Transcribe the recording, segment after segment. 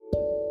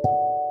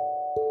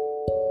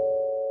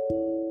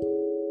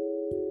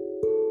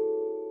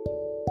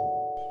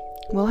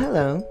Well,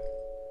 hello.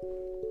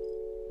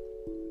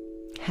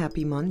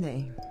 Happy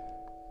Monday.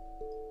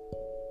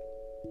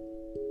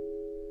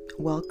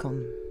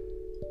 Welcome.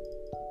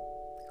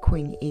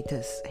 Queen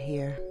Etus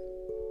here.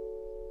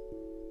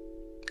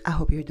 I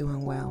hope you're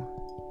doing well,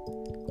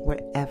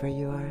 wherever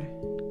you are,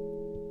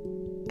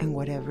 and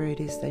whatever it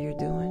is that you're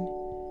doing.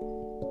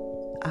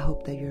 I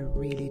hope that you're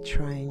really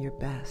trying your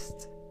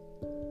best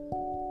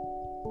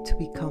to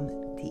become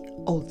the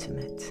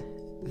ultimate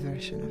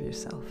version of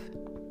yourself.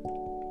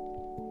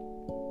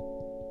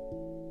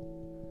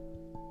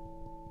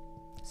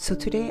 So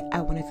today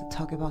I wanted to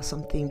talk about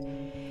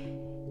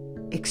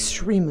something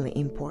extremely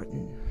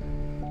important.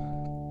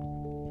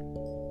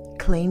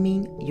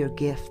 Claiming your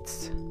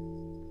gifts.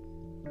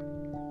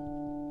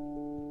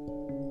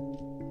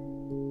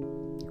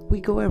 We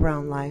go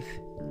around life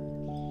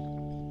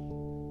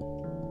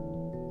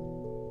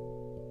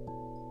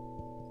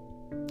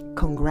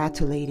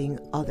congratulating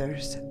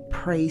others,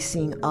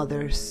 praising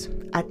others,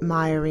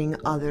 admiring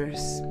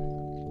others,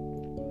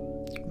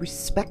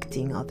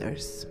 respecting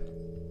others,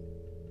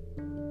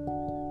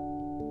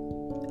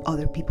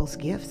 other people's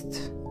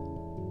gifts.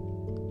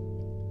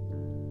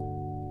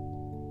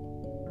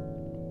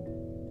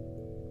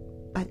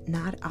 But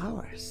not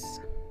ours.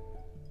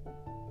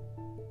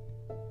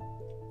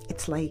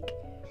 It's like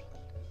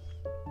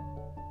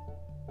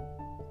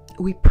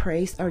we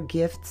praise our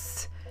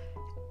gifts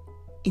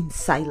in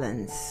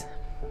silence,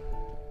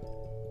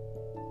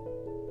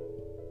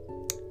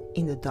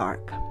 in the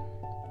dark,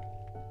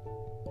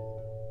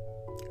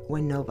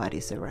 when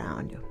nobody's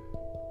around.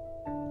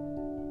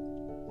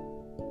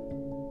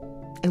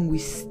 And we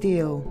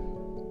still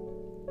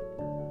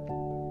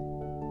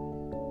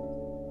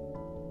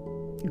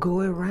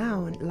go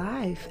around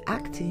life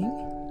acting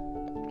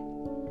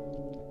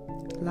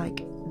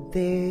like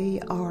they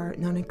are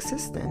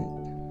non-existent.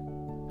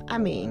 I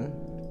mean,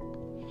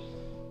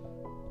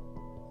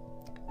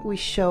 we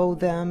show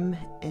them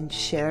and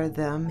share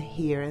them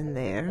here and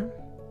there,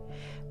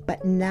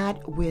 but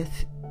not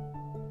with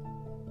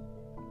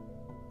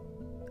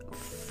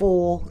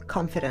full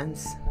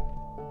confidence.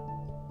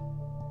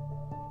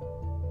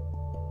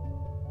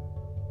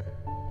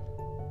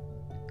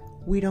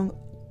 We don't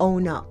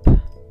own up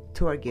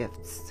to our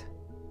gifts.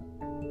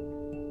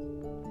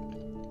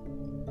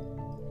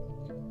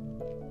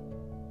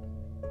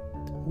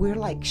 We're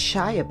like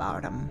shy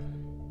about them.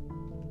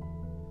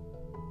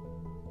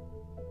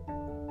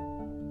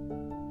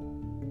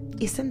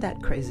 Isn't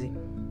that crazy?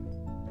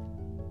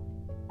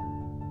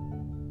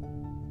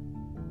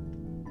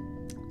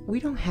 We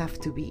don't have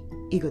to be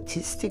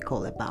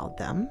egotistical about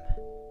them,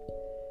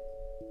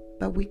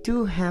 but we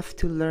do have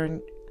to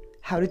learn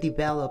how to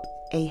develop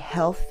a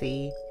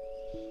healthy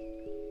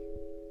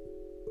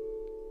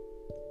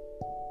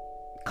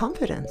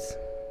confidence.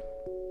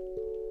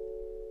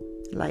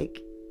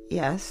 Like,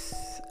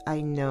 yes,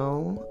 I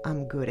know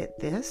I'm good at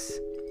this.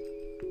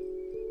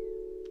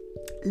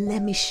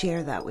 Let me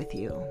share that with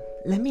you.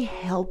 Let me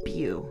help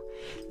you.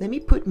 Let me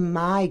put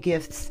my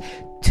gifts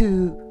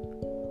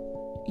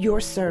to your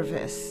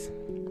service.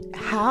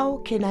 How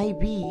can I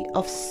be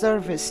of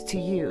service to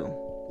you?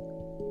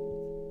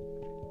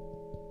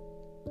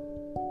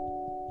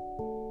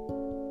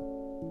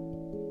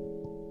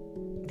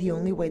 The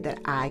only way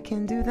that I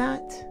can do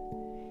that,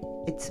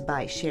 it's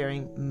by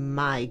sharing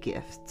my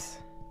gifts.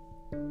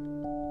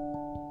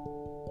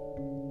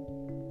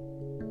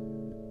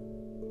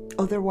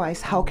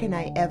 Otherwise, how can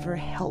I ever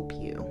help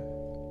you?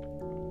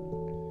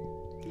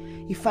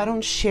 If I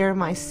don't share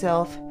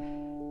myself,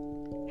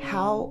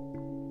 how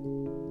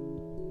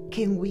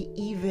can we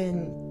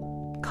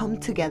even come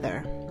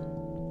together?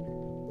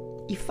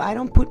 If I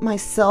don't put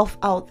myself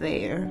out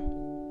there,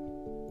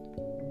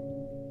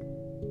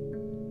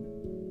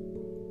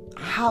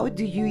 how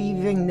do you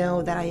even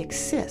know that I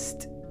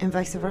exist, and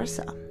vice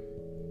versa?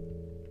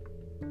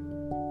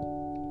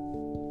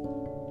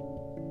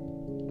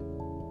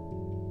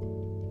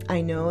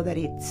 I know that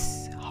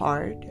it's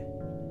hard.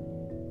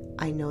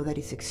 I know that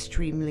it's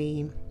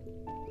extremely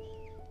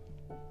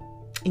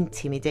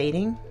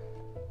intimidating.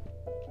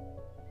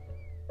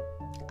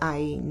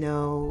 I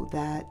know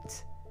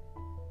that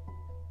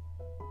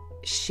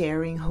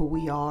sharing who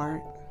we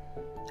are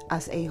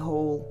as a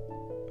whole,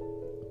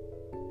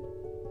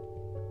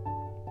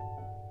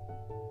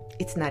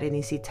 it's not an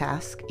easy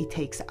task. It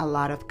takes a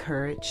lot of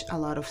courage, a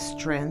lot of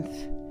strength,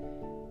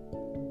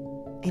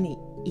 and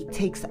it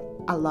takes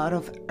a lot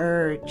of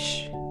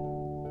urge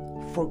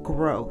for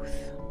growth.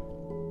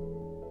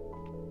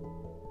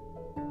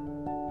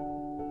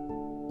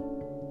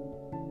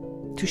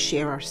 To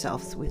share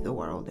ourselves with the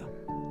world.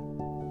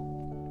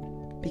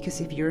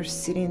 Because if you're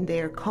sitting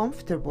there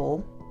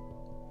comfortable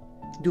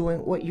doing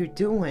what you're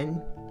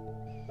doing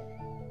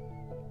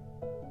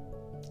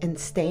and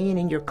staying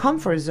in your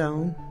comfort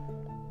zone,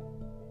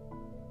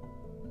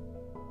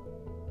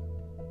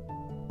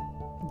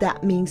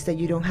 that means that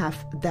you don't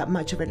have that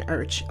much of an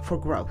urge for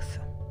growth.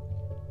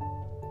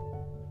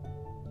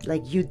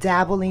 Like, you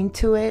dabble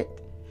into it,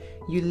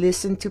 you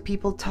listen to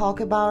people talk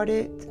about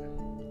it,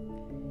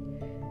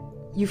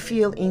 You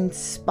feel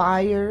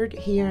inspired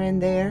here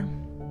and there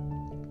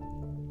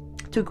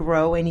to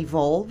grow and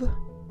evolve,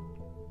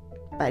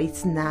 but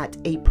it's not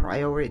a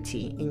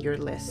priority in your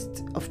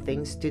list of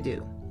things to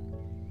do.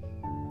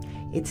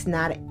 It's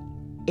not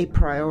a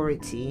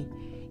priority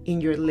in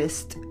your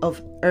list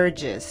of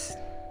urges.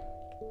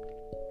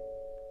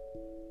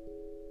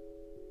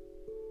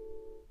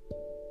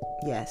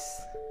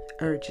 Yes,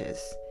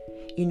 urges.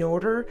 In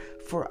order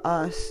for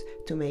us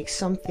to make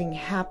something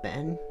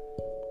happen,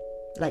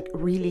 like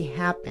really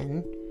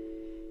happen,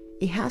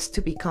 it has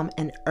to become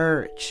an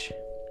urge,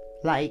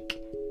 like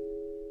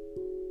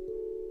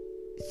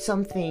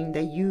something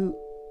that you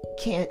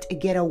can't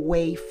get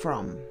away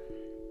from,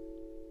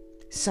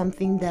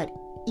 something that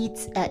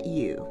eats at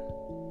you,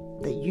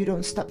 that you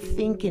don't stop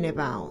thinking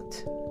about,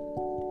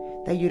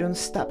 that you don't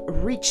stop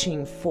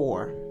reaching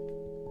for.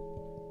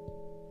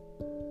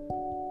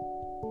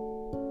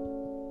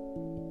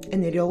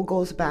 And it all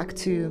goes back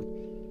to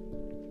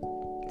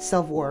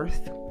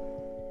self-worth.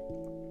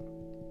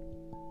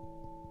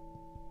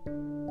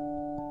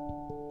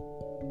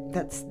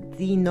 That's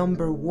the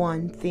number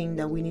one thing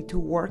that we need to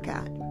work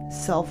at,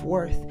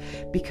 self-worth.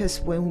 Because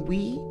when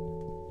we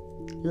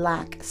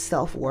lack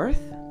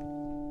self-worth,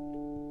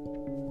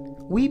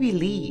 we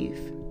believe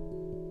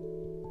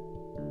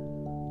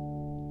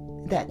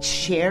that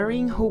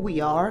sharing who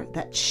we are,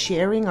 that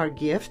sharing our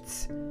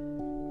gifts,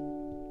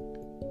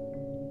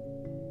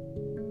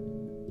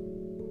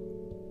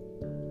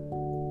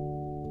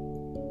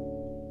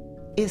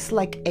 is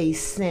like a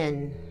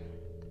sin.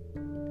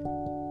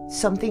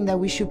 Something that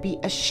we should be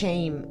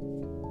ashamed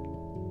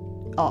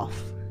of.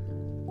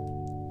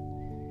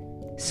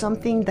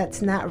 Something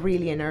that's not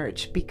really an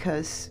urge,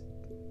 because,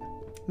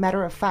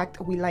 matter of fact,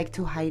 we like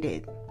to hide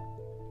it.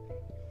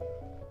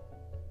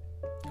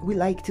 We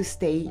like to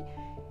stay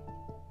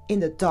in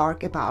the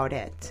dark about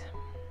it.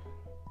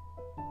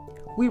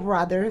 We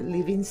rather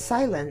live in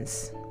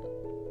silence.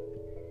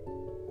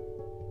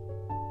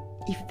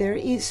 If there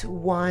is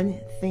one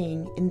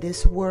thing in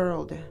this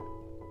world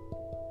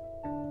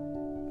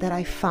that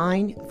I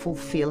find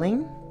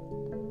fulfilling,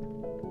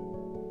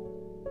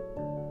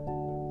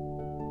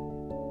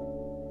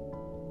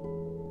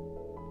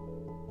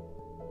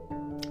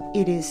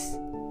 it is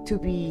to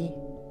be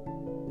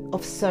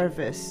of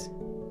service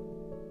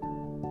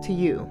to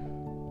you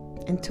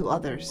and to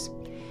others.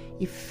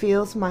 It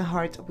fills my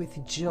heart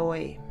with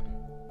joy.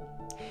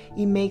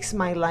 It makes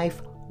my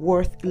life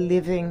worth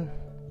living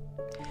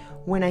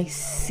when I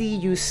see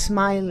you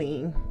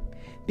smiling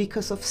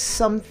because of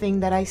something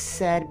that I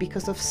said,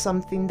 because of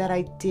something that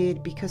I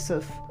did, because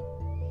of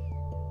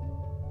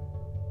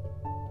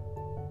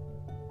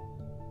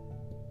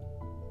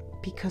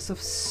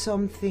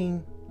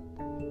something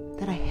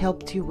that I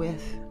helped you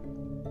with.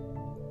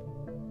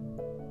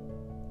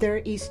 There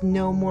is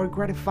no more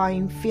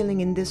gratifying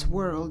feeling in this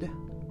world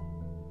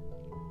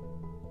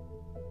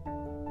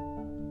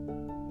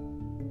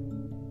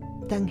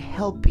than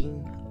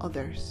helping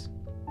others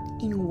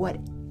in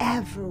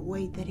whatever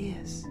way that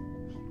is.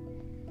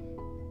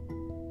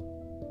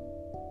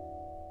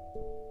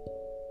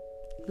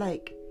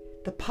 Like,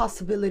 the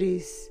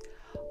possibilities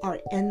are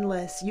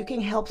endless. You can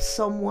help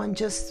someone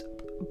just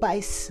by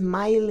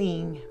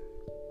smiling,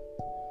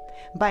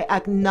 by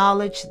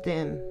acknowledging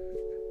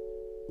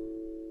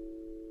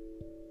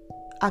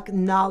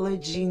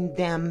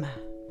them.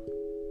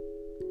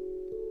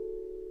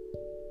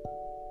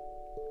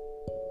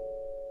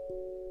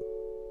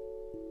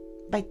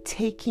 By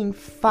taking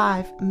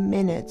 5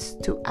 minutes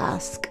to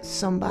ask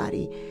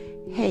somebody,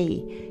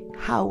 hey,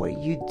 how are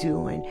you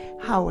doing?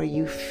 How are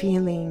you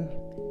feeling?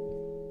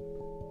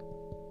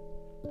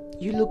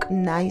 You look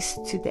nice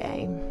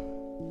today.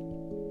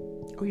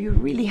 Or you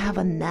really have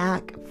a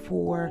knack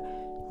for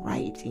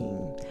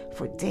writing,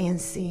 for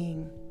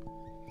dancing.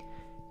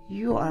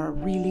 You are a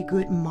really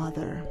good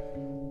mother.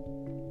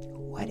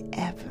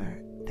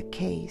 Whatever the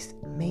case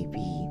may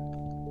be.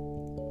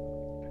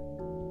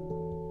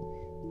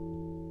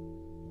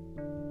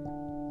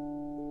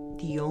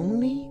 The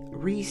only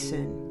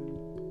reason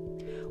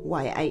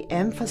why I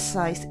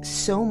emphasize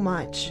so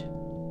much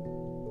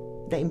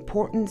the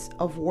importance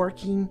of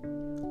working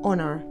on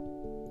our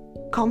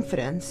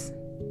confidence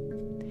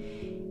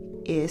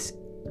is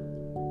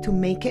to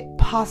make it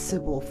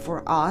possible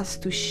for us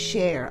to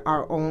share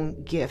our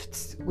own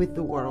gifts with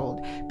the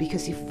world.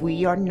 Because if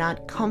we are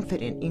not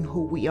confident in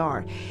who we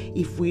are,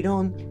 if we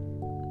don't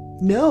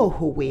know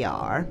who we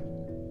are,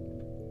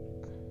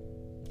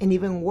 and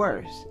even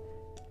worse,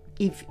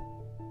 if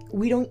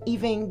we don't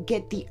even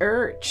get the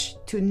urge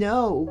to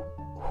know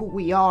who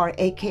we are,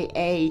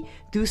 aka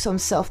do some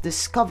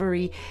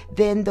self-discovery,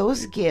 then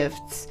those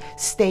gifts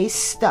stay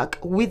stuck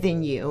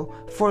within you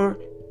for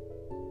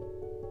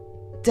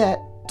the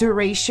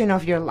duration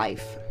of your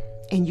life,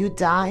 and you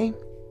die,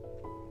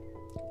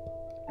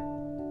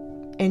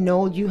 and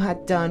all you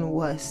had done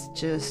was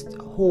just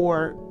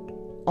hoard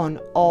on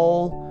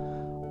all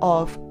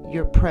of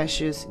your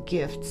precious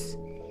gifts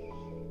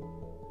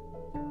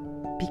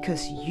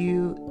because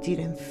you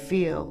didn't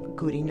feel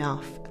good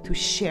enough to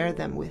share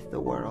them with the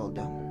world.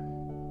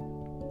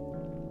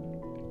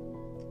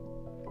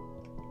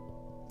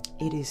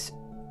 it is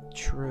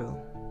true.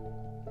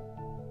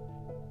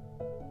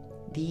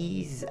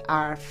 These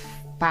are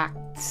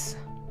facts.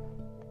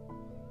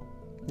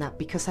 Not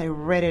because I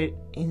read it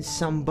in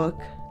some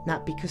book,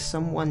 not because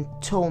someone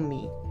told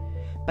me,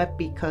 but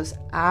because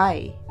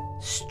I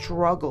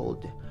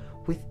struggled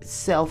with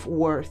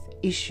self-worth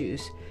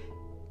issues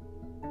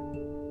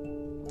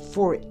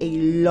for a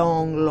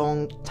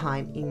long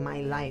time in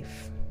my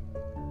life.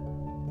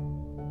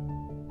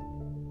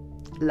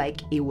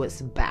 Like it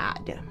was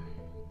bad.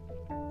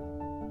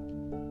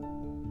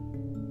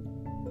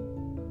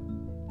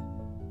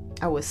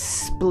 I was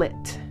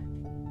split.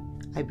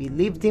 I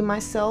believed in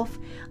myself.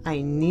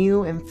 I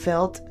knew and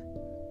felt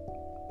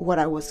what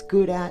I was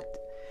good at.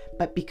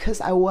 But because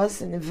I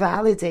wasn't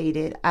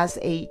validated as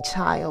a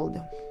child,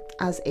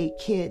 as a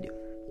kid,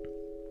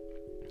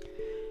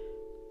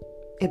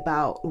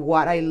 about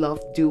what I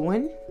loved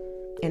doing,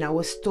 and I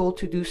was told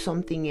to do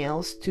something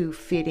else to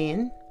fit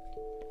in,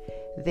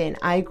 then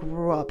I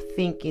grew up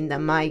thinking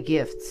that my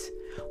gifts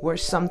were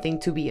something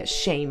to be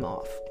ashamed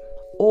of,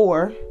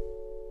 or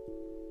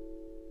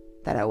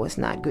that I was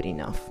not good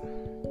enough.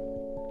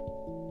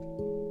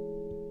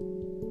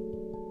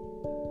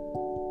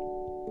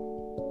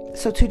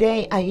 So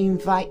today I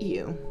invite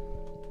you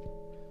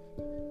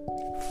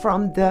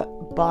from the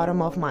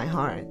bottom of my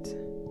heart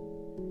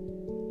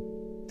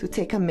to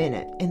take a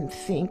minute and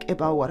think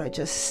about what I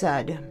just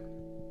said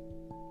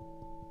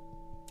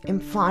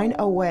and find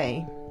a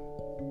way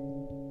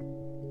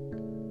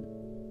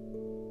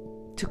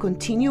to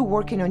continue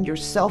working on your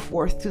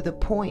self-worth to the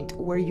point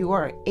where you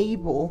are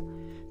able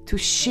to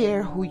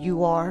share who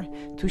you are,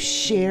 to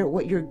share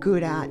what you're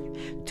good at,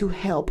 to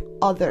help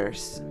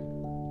others.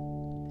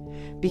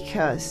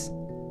 Because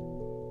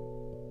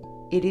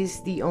it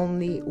is the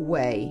only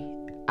way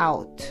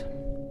out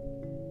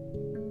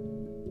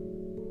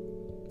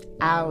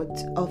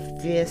of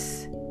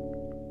this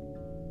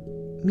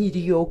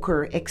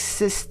mediocre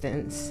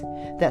existence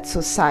that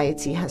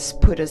society has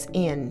put us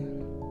in.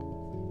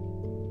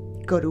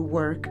 Go to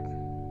work,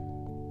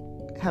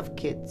 have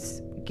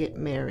kids, get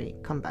married,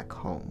 come back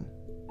home,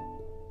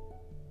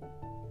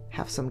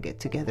 have some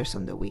get-togethers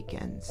on the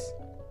weekends.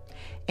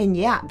 And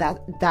yeah,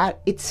 that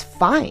it's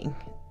fine.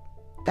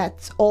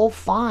 That's all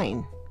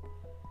fine.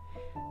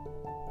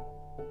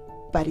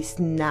 But it's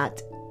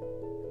not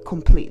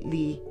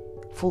completely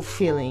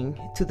fulfilling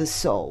to the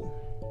soul.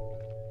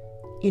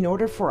 In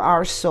order for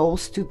our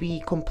souls to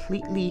be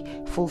completely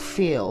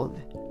fulfilled,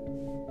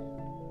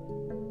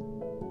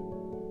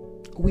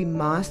 we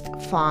must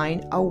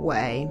find a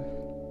way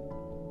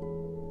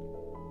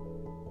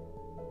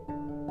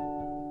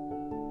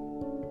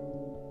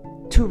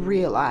to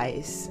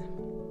realize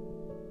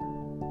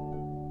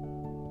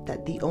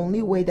that the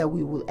only way that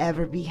we will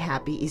ever be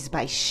happy is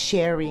by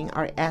sharing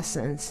our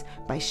essence,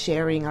 by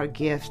sharing our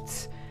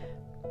gifts,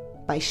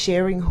 by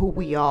sharing who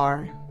we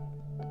are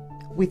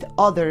with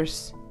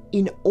others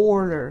in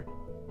order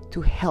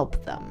to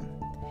help them.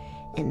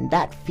 And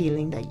that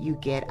feeling that you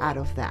get out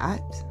of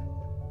that,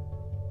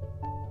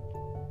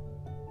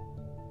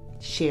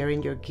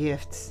 sharing your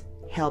gifts,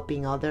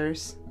 helping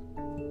others,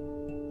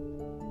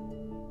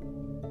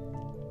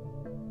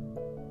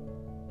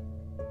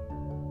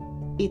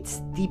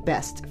 it's the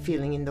best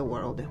feeling in the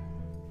world.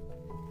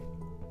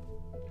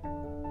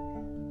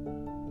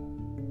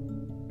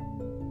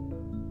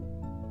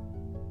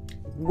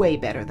 Way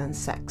better than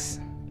sex.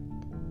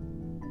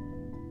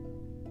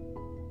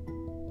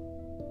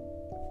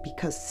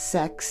 Because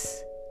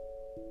sex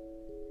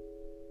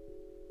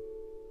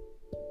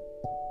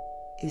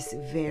is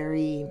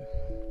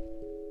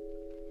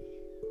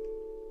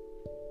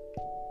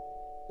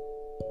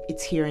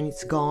it's here and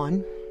it's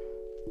gone.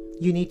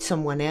 You need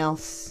someone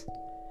else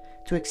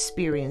to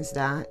experience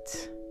that.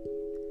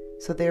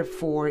 So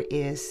therefore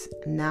is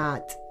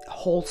not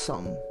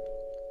wholesome.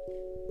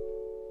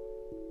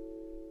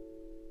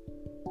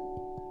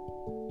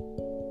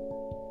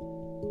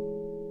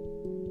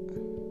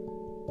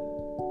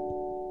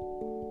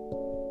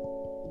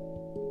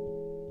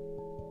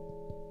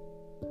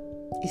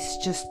 It's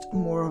just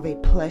more of a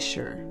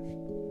pleasure,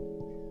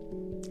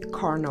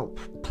 carnal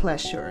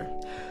pleasure,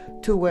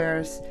 to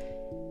whereas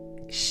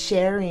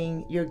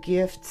sharing your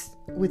gifts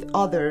with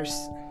others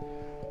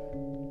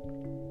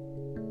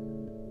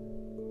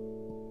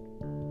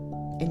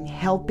and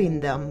helping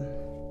them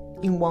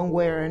in one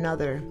way or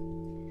another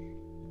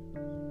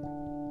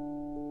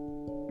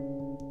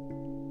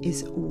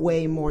is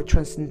way more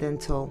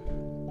transcendental.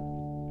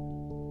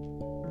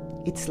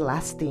 It's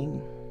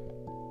lasting.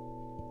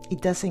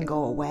 It doesn't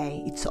go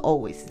away. It's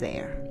always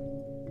there.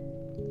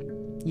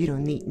 You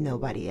don't need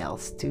nobody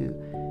else to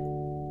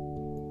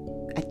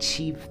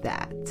achieve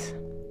that.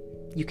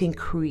 You can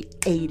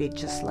create it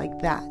just like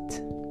that.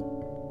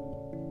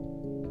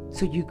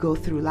 So you go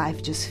through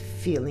life just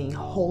feeling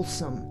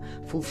wholesome,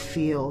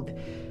 fulfilled,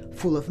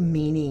 full of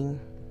meaning.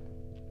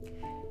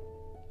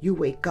 You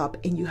wake up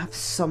and you have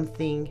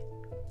something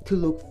to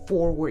look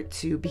forward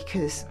to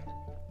because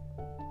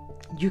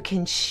you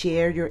can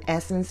share your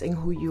essence and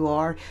who you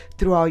are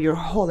throughout your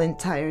whole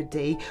entire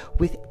day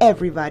with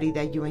everybody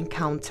that you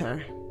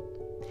encounter.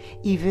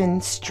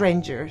 even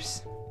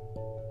strangers.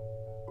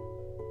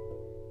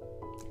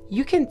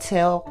 You can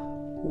tell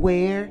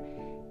where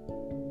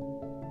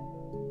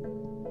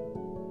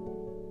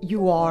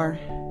you are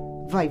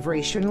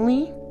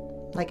vibrationally,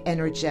 like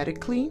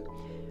energetically,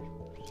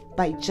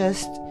 by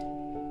just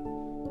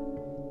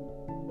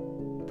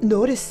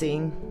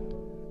noticing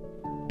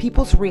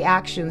people's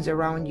reactions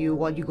around you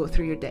while you go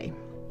through your day.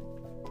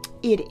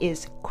 It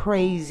is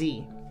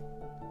crazy.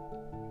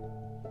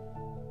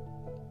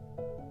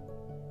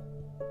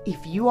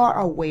 If you are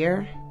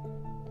aware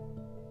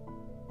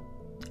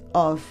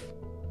of,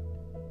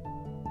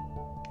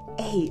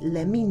 hey,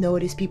 let me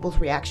notice people's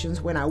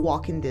reactions when I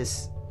walk in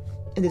this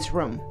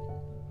room.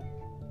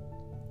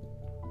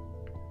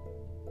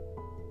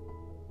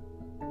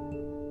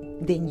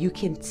 Then you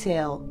can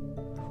tell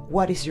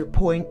what is your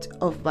point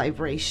of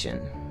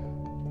vibration.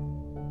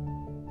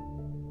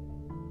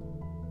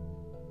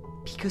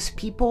 Because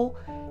people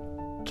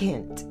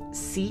can't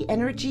see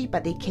energy,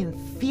 but they can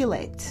feel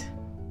it.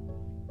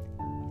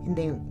 And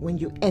then when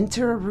you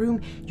enter a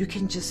room, you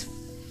can just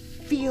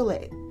feel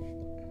it.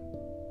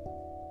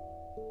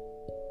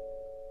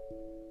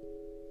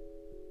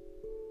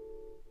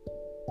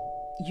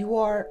 You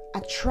are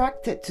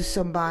attracted to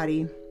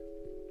somebody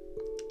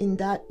in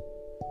that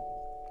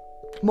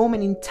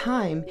moment in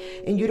time,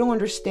 and you don't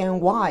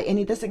understand why. And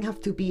it doesn't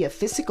have to be a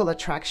physical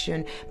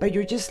attraction, but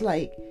you're just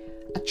like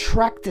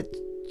attracted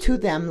to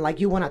them, like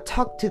you want to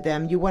talk to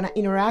them, you want to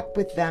interact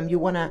with them, you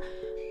want to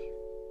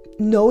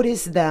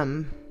notice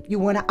them, you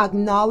want to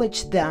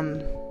acknowledge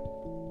them.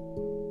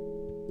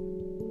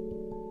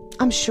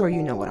 I'm sure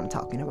you know what I'm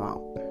talking about.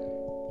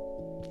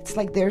 It's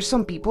like there's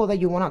some people that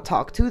you want to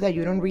talk to that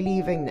you don't really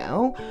even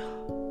know,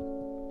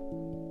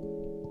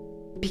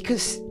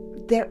 because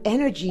their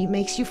energy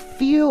makes you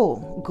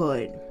feel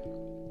good.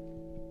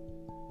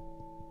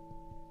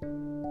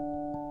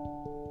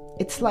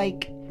 It's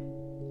like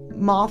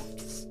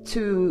moths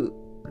to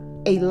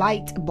a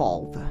light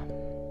bulb.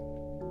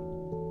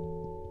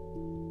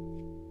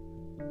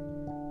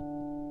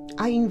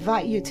 I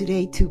invite you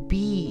today to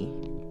be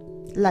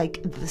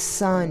like the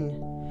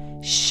sun.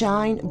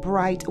 Shine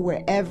bright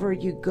wherever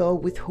you go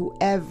with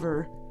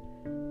whoever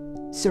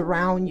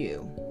surround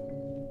you.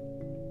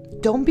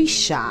 Don't be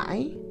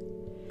shy.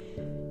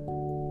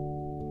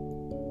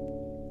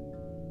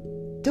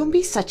 Don't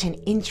be such an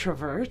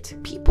introvert.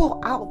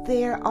 People out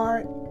there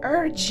are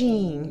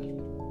urging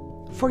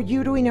for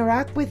you to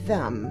interact with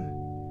them.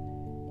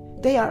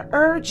 They are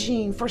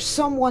urging for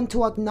someone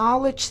to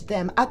acknowledge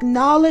them.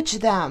 Acknowledge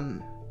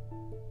them.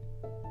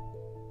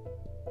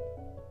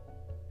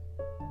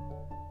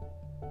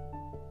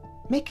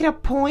 Make it a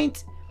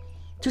point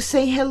to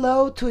say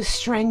hello to a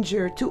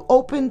stranger, to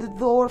open the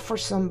door for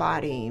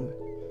somebody,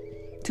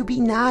 to be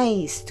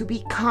nice, to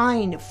be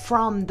kind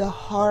from the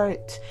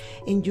heart,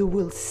 and you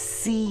will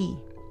see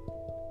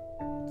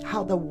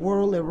how the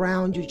world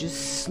around you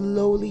just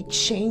slowly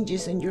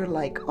changes, and you're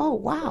like, oh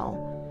wow,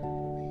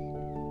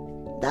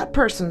 that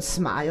person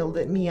smiled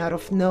at me out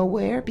of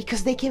nowhere,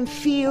 because they can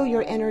feel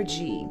your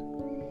energy.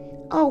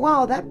 Oh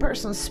wow, that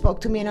person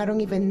spoke to me and I don't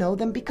even know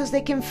them, because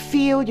they can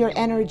feel your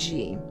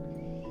energy.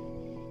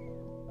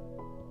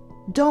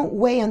 Don't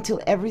wait until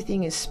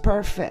everything is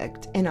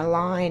perfect and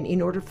aligned in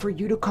order for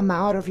you to come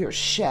out of your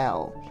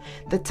shell.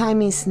 The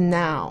time is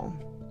now.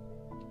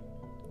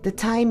 The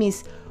time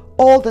is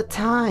all the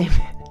time.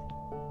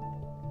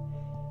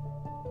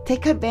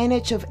 Take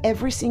advantage of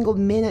every single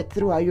minute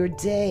throughout your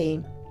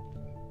day.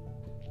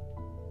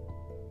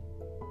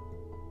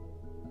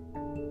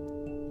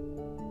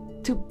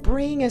 To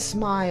bring a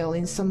smile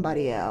in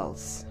somebody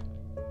else.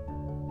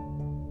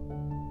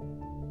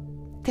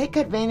 Take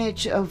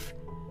advantage of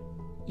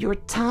your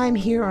time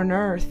here on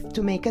earth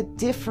to make a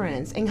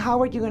difference. And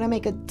how are you going to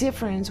make a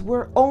difference?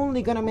 We're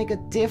only going to make a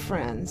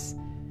difference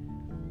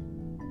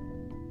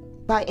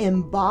by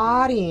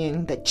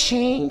embodying the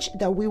change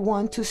that we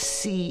want to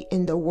see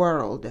in the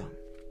world.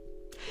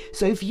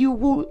 So if you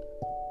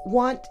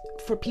want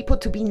for people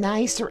to be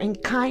nicer and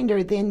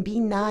kinder, then be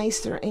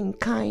nicer and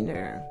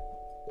kinder.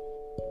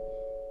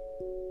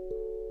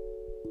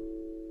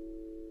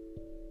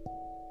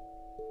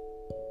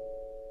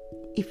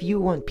 If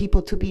you want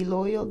people to be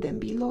loyal, then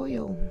be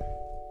loyal.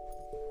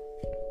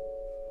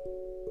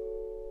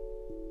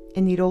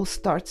 And it all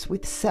starts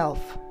with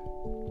self.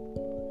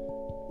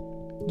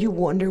 You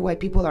wonder why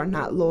people are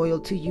not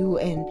loyal to you,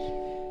 and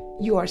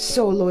you are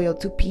so loyal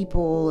to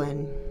people,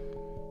 and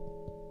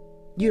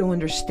you don't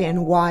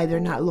understand why they're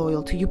not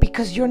loyal to you,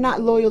 because you're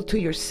not loyal to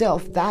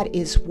yourself. That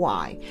is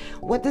why.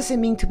 What does it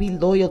mean to be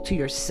loyal to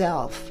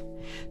yourself?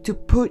 To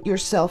put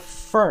yourself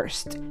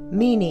first,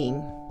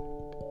 meaning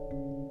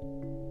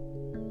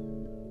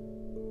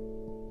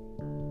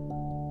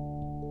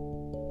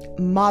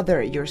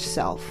mother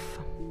yourself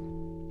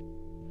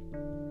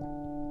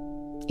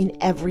in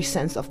every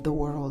sense of the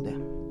word.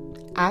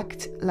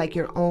 Act like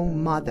your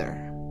own mother.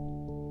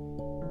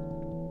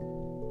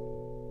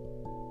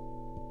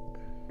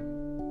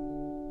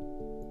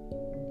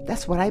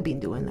 That's what I've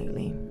been doing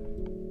lately,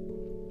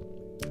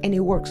 and it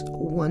works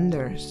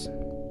wonders.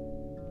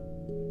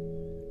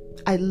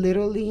 I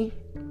literally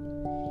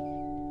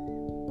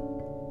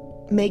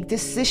make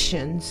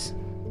decisions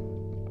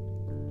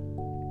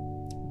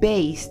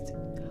based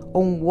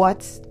on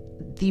what's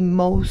the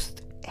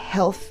most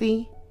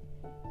healthy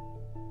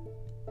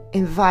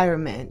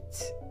environment,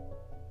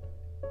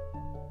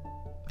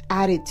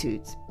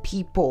 attitudes,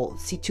 people,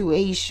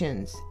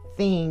 situations,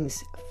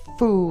 things,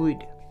 food,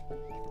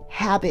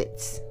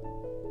 habits.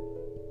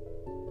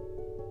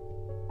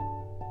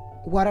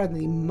 What are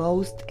the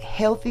most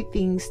healthy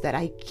things that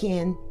I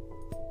can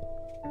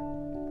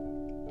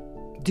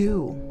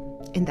do?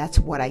 And that's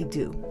what I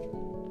do.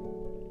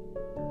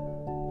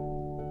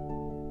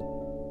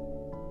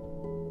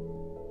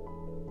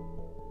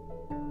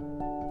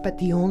 But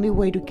the only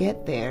way to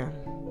get there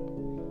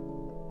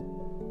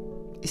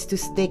is to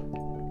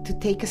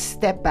take a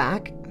step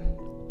back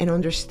and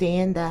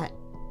understand that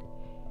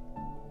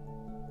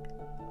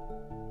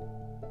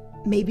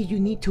maybe you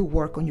need to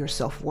work on your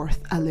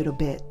self-worth a little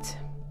bit.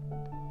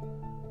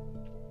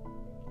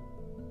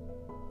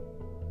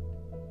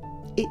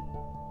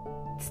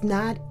 It's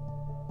not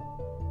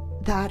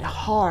that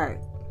hard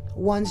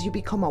once you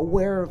become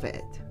aware of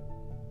it.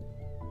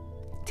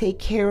 Take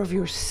care of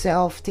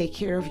yourself, take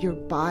care of your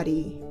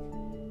body.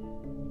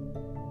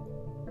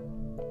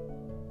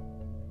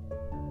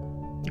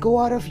 Go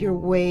out of your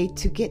way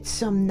to get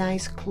some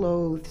nice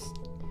clothes.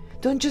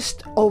 Don't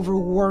just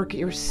overwork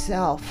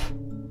yourself.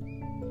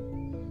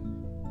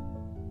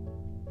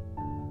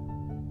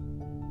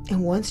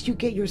 And once you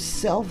get your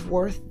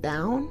self-worth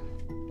down,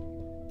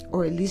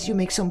 or at least you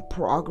make some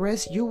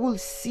progress, you will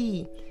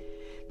see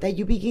that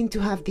you begin to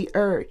have the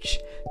urge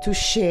to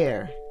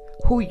share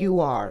who you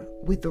are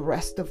with the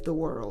rest of the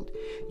world.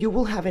 You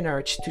will have an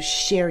urge to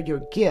share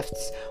your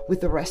gifts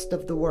with the rest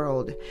of the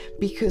world,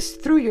 because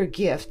through your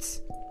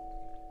gifts,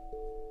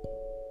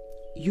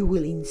 you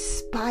will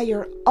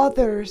inspire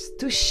others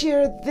to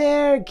share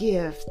their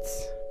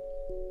gifts.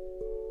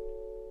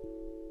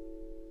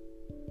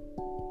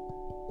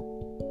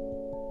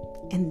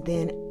 And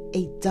then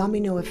a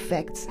domino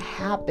effect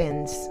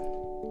happens.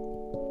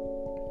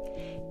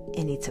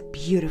 And it's a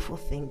beautiful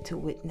thing to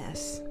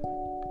witness.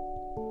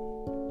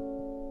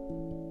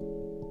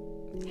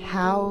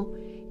 How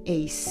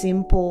a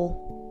simple,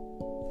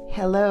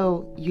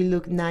 "Hello, you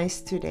look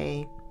nice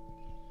today,"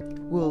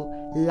 will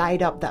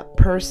light up that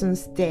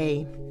person's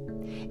day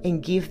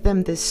and give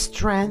them the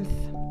strength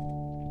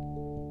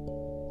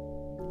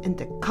and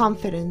the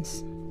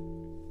confidence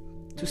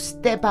to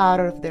step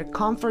out of their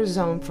comfort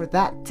zone for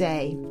that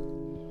day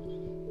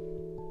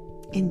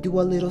and do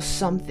a little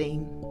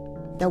something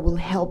that will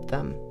help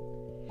them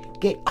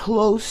get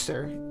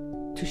closer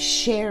to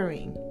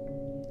sharing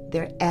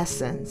their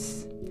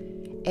essence,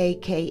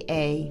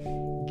 aka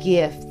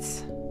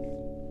gifts.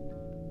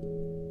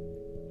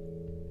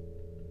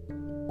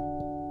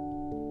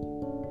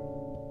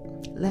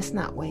 Let's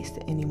not waste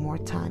any more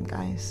time,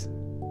 guys.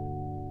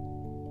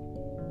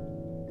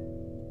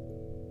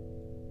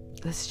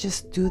 Let's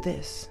just do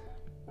this.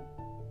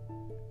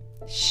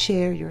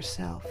 Share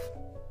yourself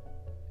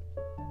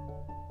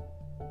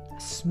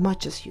as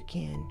much as you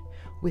can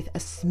with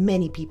as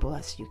many people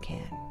as you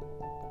can,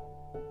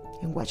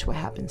 and watch what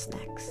happens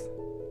next.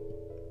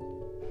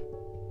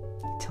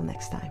 Till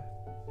next time.